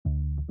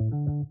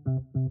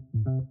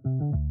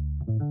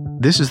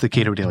This is the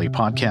Cato Daily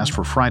Podcast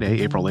for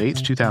Friday, April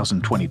 8th,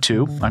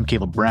 2022. I'm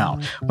Caleb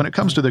Brown. When it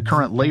comes to the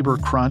current labor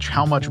crunch,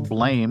 how much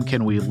blame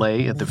can we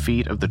lay at the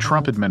feet of the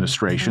Trump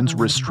administration's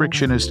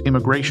restrictionist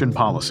immigration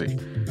policy?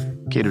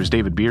 Cato's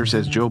David Beer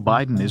says Joe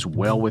Biden is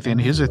well within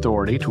his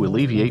authority to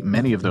alleviate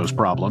many of those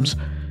problems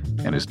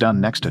and has done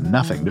next to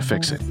nothing to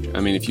fix it. I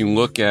mean, if you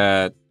look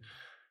at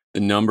the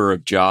number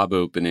of job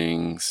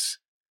openings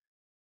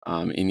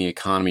in the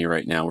economy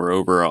right now, we're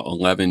over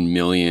 11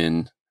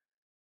 million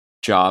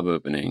job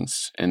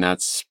openings, and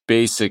that's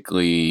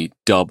basically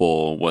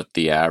double what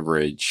the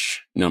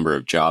average number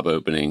of job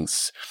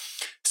openings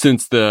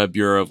since the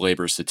Bureau of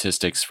Labor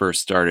Statistics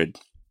first started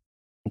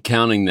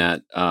counting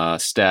that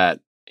stat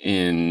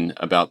in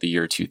about the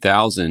year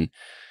 2000.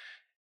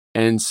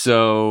 And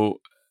so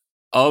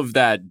of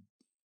that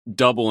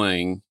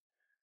doubling,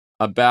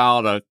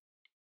 about a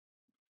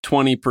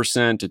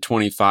 20% to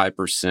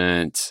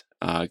 25%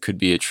 could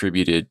be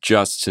attributed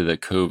just to the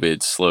COVID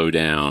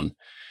slowdown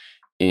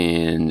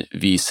in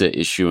visa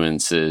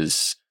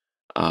issuances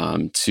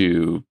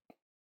to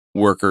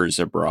workers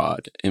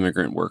abroad,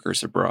 immigrant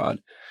workers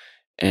abroad.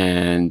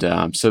 And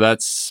so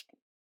that's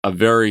a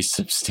very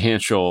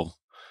substantial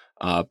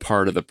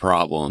part of the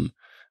problem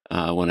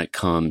when it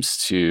comes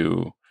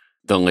to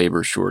the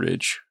labor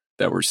shortage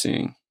that we're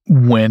seeing.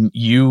 When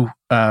you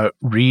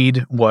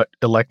read what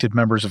elected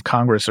members of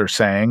Congress are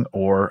saying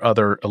or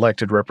other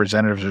elected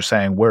representatives are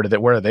saying, where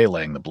are they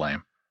laying the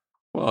blame?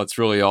 Well, it's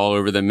really all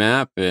over the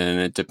map,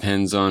 and it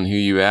depends on who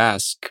you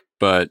ask.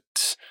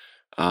 But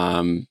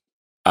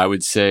I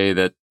would say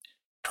that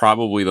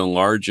probably the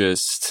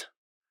largest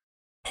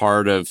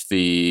part of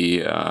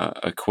the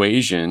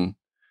equation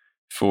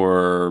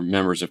for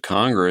members of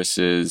Congress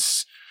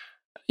is,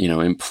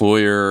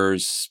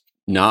 employers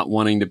not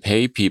wanting to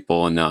pay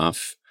people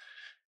enough.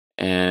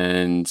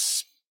 And,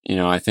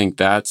 I think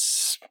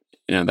that's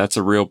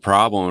a real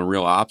problem, a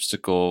real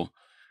obstacle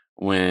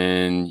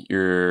when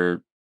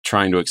you're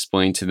trying to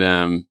explain to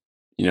them,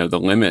 the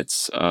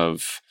limits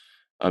of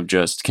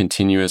just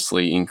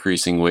continuously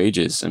increasing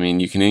wages. I mean,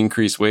 you can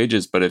increase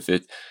wages, but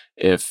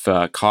if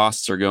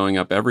costs are going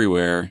up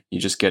everywhere, you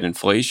just get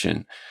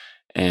inflation.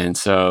 And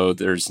so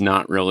there's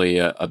not really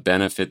a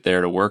benefit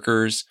there to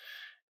workers,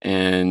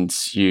 and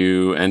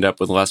you end up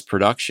with less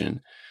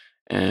production.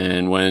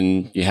 And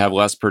when you have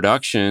less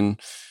production,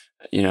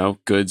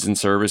 goods and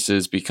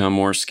services become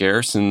more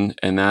scarce, and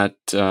that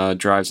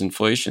drives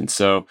inflation.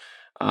 So,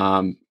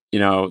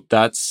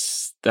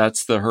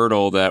 that's the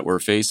hurdle that we're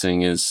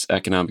facing is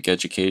economic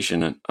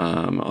education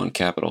on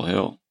Capitol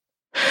Hill.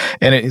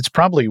 And it's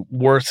probably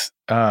worth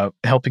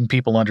helping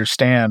people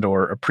understand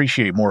or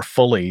appreciate more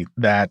fully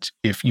that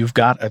if you've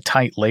got a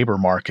tight labor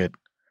market,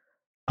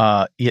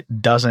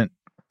 it doesn't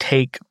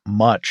take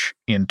much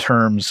in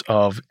terms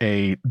of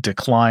a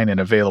decline in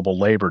available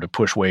labor to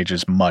push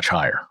wages much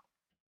higher.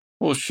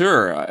 Well,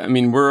 sure. I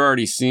mean, we're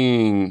already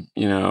seeing,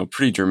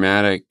 pretty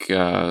dramatic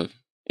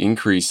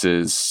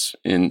increases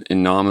in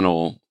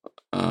nominal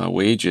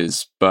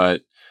wages,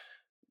 but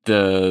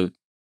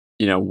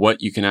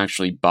what you can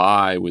actually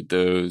buy with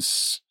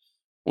those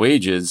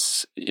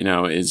wages,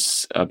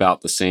 is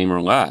about the same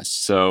or less.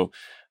 So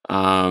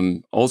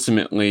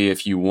ultimately,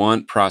 if you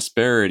want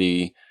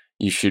prosperity,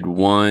 you should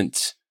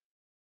want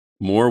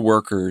more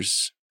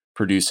workers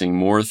producing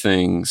more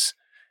things,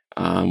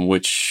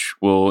 which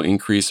will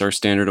increase our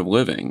standard of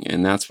living.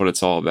 And that's what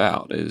it's all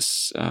about,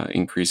 is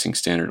increasing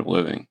standard of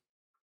living.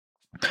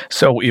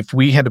 So if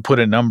we had to put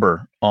a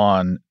number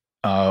on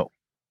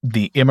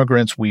the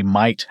immigrants we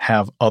might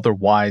have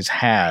otherwise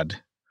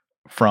had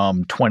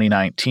from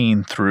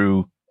 2019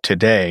 through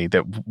today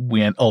that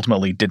we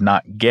ultimately did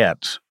not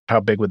get,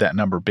 how big would that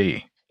number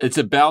be? It's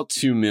about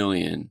 2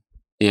 million.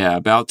 Yeah,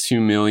 about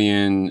 2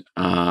 million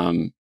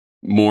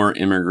more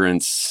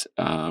immigrants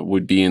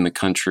would be in the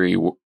country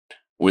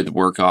with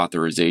work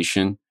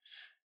authorization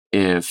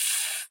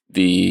if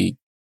the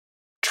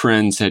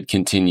trends had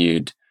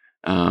continued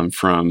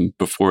from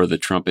before the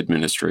Trump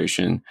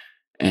administration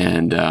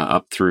and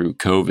up through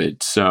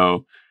COVID.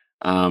 So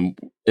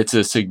it's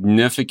a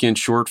significant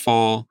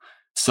shortfall.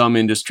 Some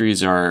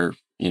industries are,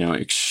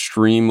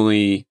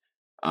 extremely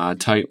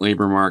tight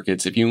labor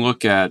markets. If you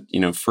look at,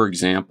 for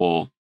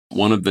example,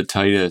 one of the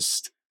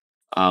tightest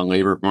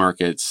labor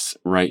markets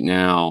right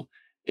now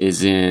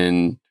is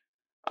in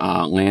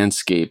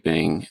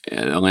landscaping,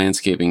 the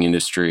landscaping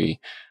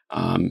industry,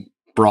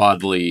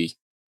 broadly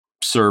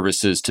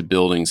services to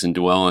buildings and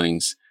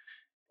dwellings.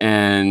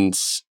 And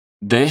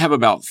they have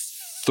about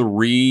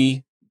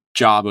 3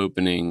 job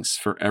openings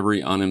for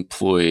every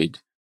unemployed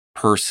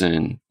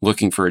person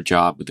looking for a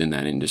job within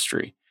that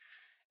industry.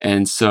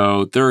 And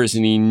so there is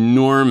an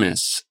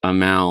enormous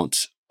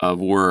amount of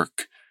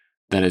work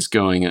that is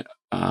going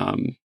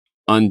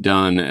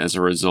undone as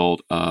a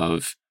result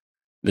of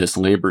this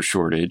labor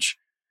shortage.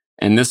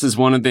 And this is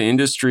one of the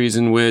industries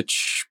in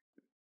which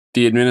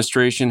the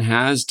administration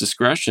has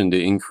discretion to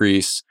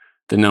increase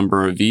the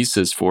number of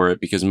visas for it,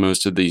 because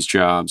most of these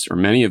jobs, or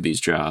many of these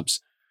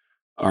jobs,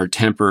 are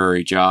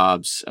temporary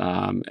jobs.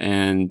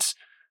 And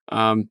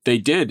They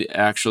did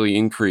actually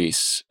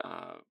increase.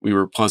 We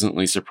were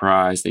pleasantly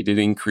surprised. They did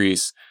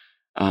increase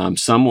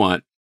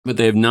somewhat, but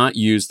they have not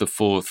used the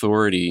full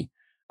authority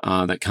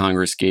that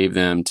Congress gave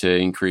them to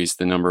increase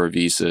the number of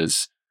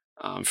visas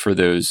for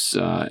those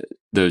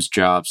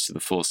jobs to the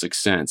fullest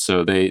extent.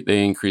 So they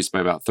increased by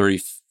about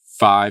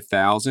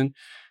 35,000,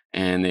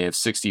 and they have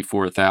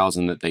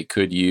 64,000 that they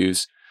could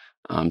use.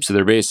 So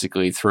they're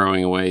basically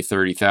throwing away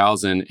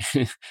 30,000.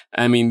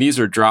 I mean, these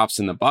are drops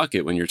in the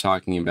bucket when you're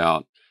talking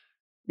about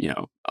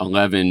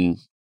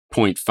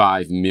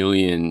 11.5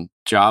 million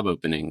job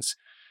openings.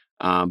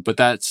 But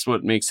that's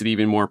what makes it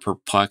even more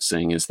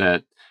perplexing is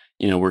that,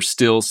 we're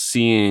still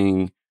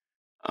seeing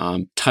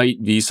tight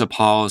visa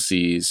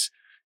policies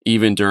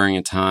even during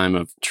a time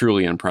of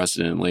truly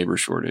unprecedented labor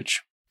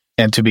shortage.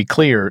 And to be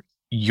clear,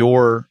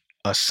 you're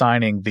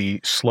assigning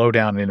the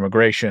slowdown in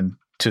immigration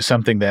to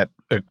something that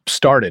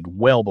started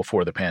well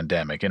before the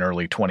pandemic in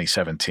early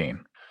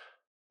 2017.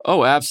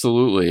 Oh,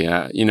 absolutely.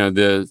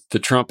 The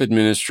Trump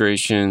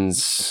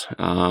administration's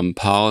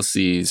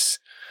policies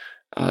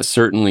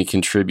certainly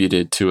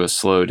contributed to a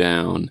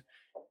slowdown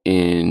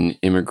in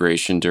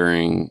immigration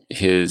during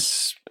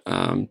his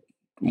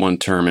one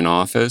term in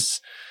office.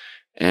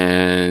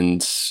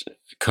 And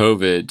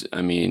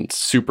COVID,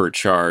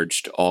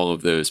 supercharged all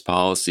of those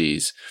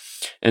policies.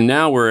 And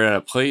now we're at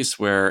a place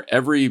where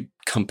every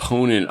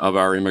component of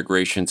our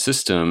immigration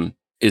system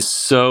is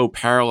so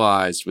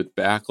paralyzed with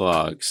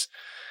backlogs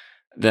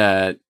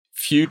that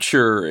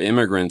future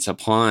immigrants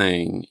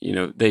applying,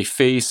 they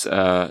face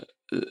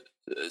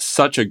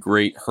such a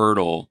great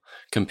hurdle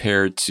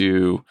compared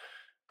to,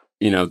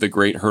 the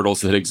great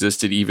hurdles that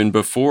existed even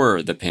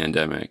before the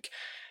pandemic.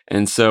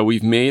 And so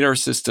we've made our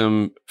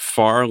system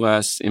far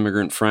less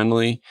immigrant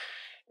friendly,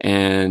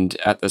 and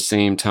at the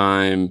same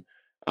time,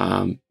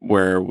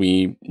 where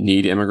we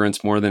need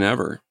immigrants more than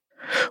ever.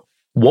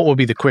 What would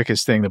be the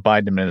quickest thing the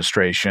Biden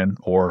administration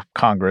or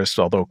Congress,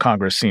 although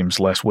Congress seems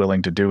less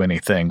willing to do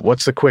anything,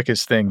 what's the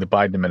quickest thing the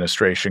Biden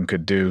administration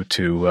could do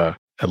to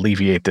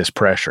alleviate this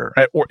pressure?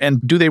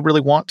 And do they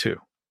really want to?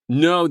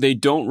 No, they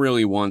don't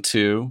really want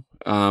to,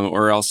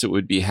 or else it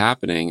would be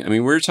happening. I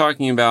mean, we're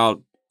talking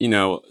about,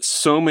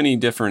 so many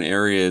different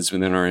areas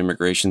within our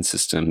immigration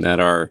system that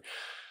are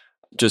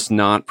just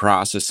not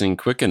processing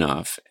quick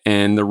enough.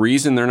 And the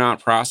reason they're not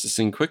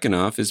processing quick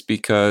enough is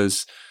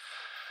because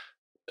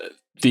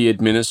the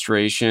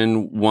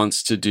administration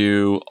wants to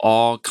do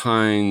all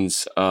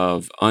kinds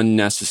of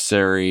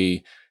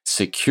unnecessary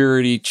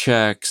security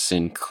checks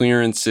and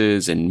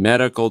clearances and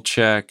medical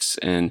checks.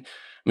 And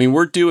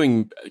we're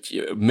doing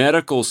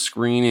medical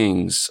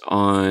screenings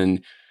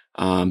on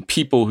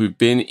people who've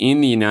been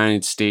in the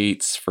United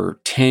States for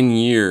 10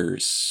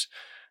 years.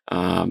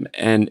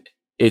 And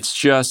it's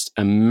just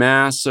a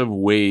massive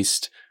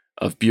waste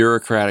of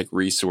bureaucratic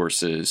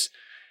resources.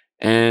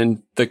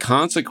 And the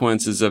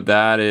consequences of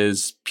that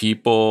is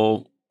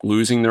people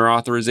losing their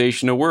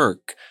authorization to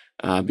work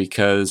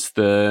because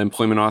the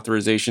employment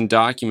authorization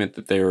document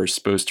that they were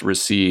supposed to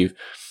receive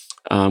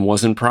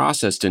wasn't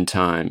processed in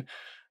time.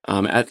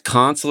 At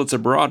consulates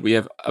abroad, we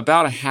have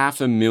about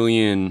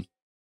 500,000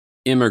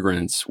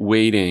 immigrants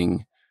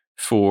waiting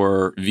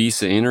for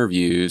visa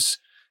interviews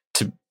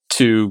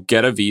to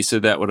get a visa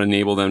that would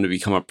enable them to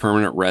become a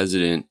permanent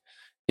resident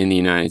in the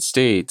United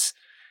States.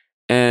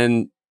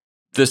 And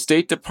the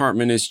State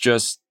Department is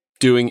just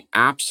doing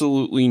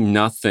absolutely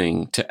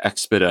nothing to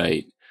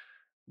expedite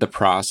the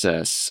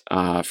process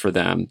for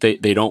them.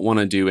 They don't want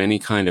to do any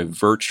kind of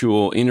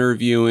virtual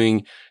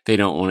interviewing. They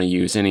don't want to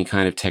use any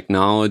kind of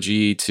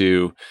technology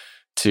to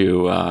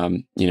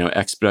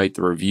expedite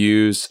the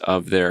reviews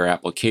of their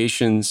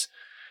applications.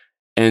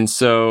 And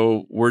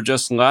so we're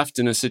just left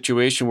in a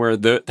situation where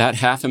that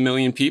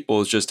 500,000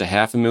 people is just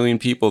 500,000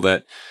 people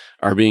that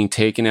are being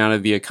taken out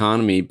of the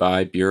economy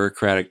by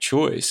bureaucratic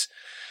choice.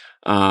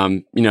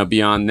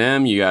 Beyond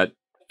them, you got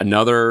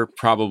another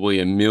probably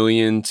 1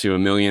 million to 1.5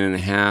 million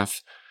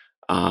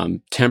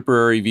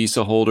temporary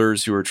visa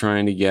holders who are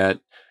trying to get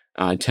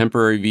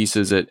temporary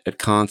visas at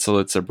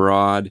consulates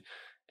abroad.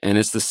 And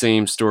it's the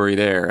same story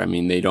there.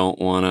 They don't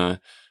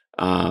want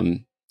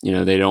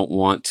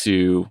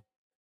to,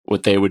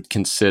 what they would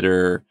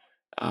consider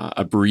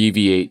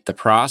abbreviate the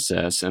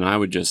process. And I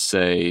would just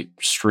say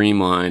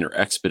streamline or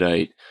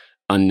expedite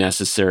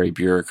unnecessary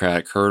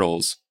bureaucratic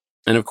hurdles.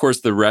 And of course,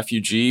 the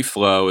refugee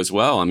flow as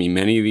well.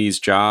 Many of these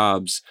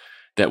jobs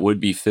that would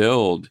be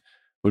filled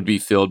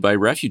by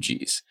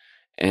refugees.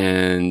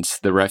 And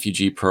the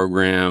refugee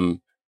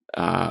program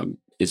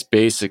is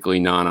basically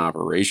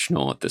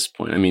non-operational at this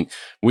point.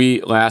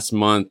 Last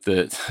month,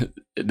 the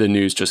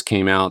news just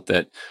came out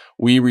that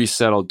we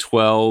resettled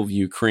 12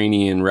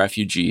 Ukrainian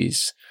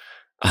refugees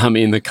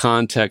in the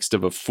context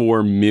of a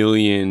 4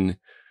 million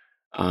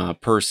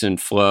person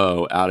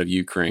flow out of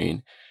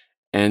Ukraine.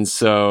 And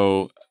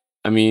so,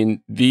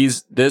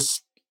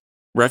 this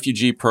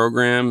refugee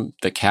program,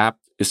 the cap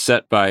is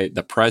set by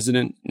the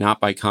president,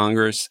 not by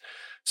Congress.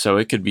 So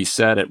it could be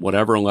set at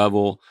whatever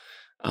level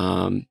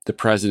the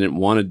president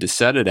wanted to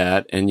set it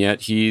at. And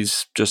yet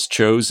he's just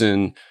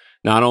chosen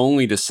not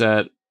only to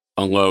set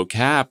a low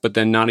cap, but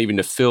then not even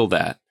to fill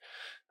that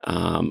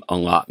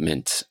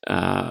allotment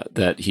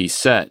that he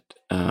set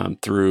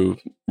through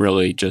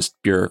really just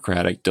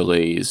bureaucratic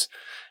delays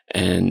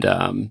and,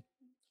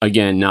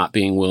 again, not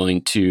being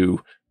willing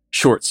to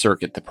short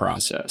circuit the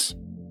process.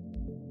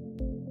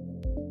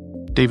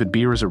 David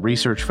Bier is a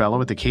research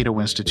fellow at the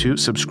Cato Institute.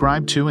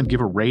 Subscribe to and give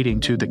a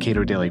rating to the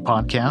Cato Daily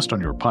Podcast on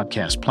your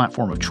podcast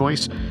platform of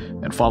choice,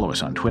 and follow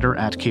us on Twitter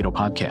 @Cato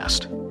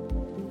Podcast.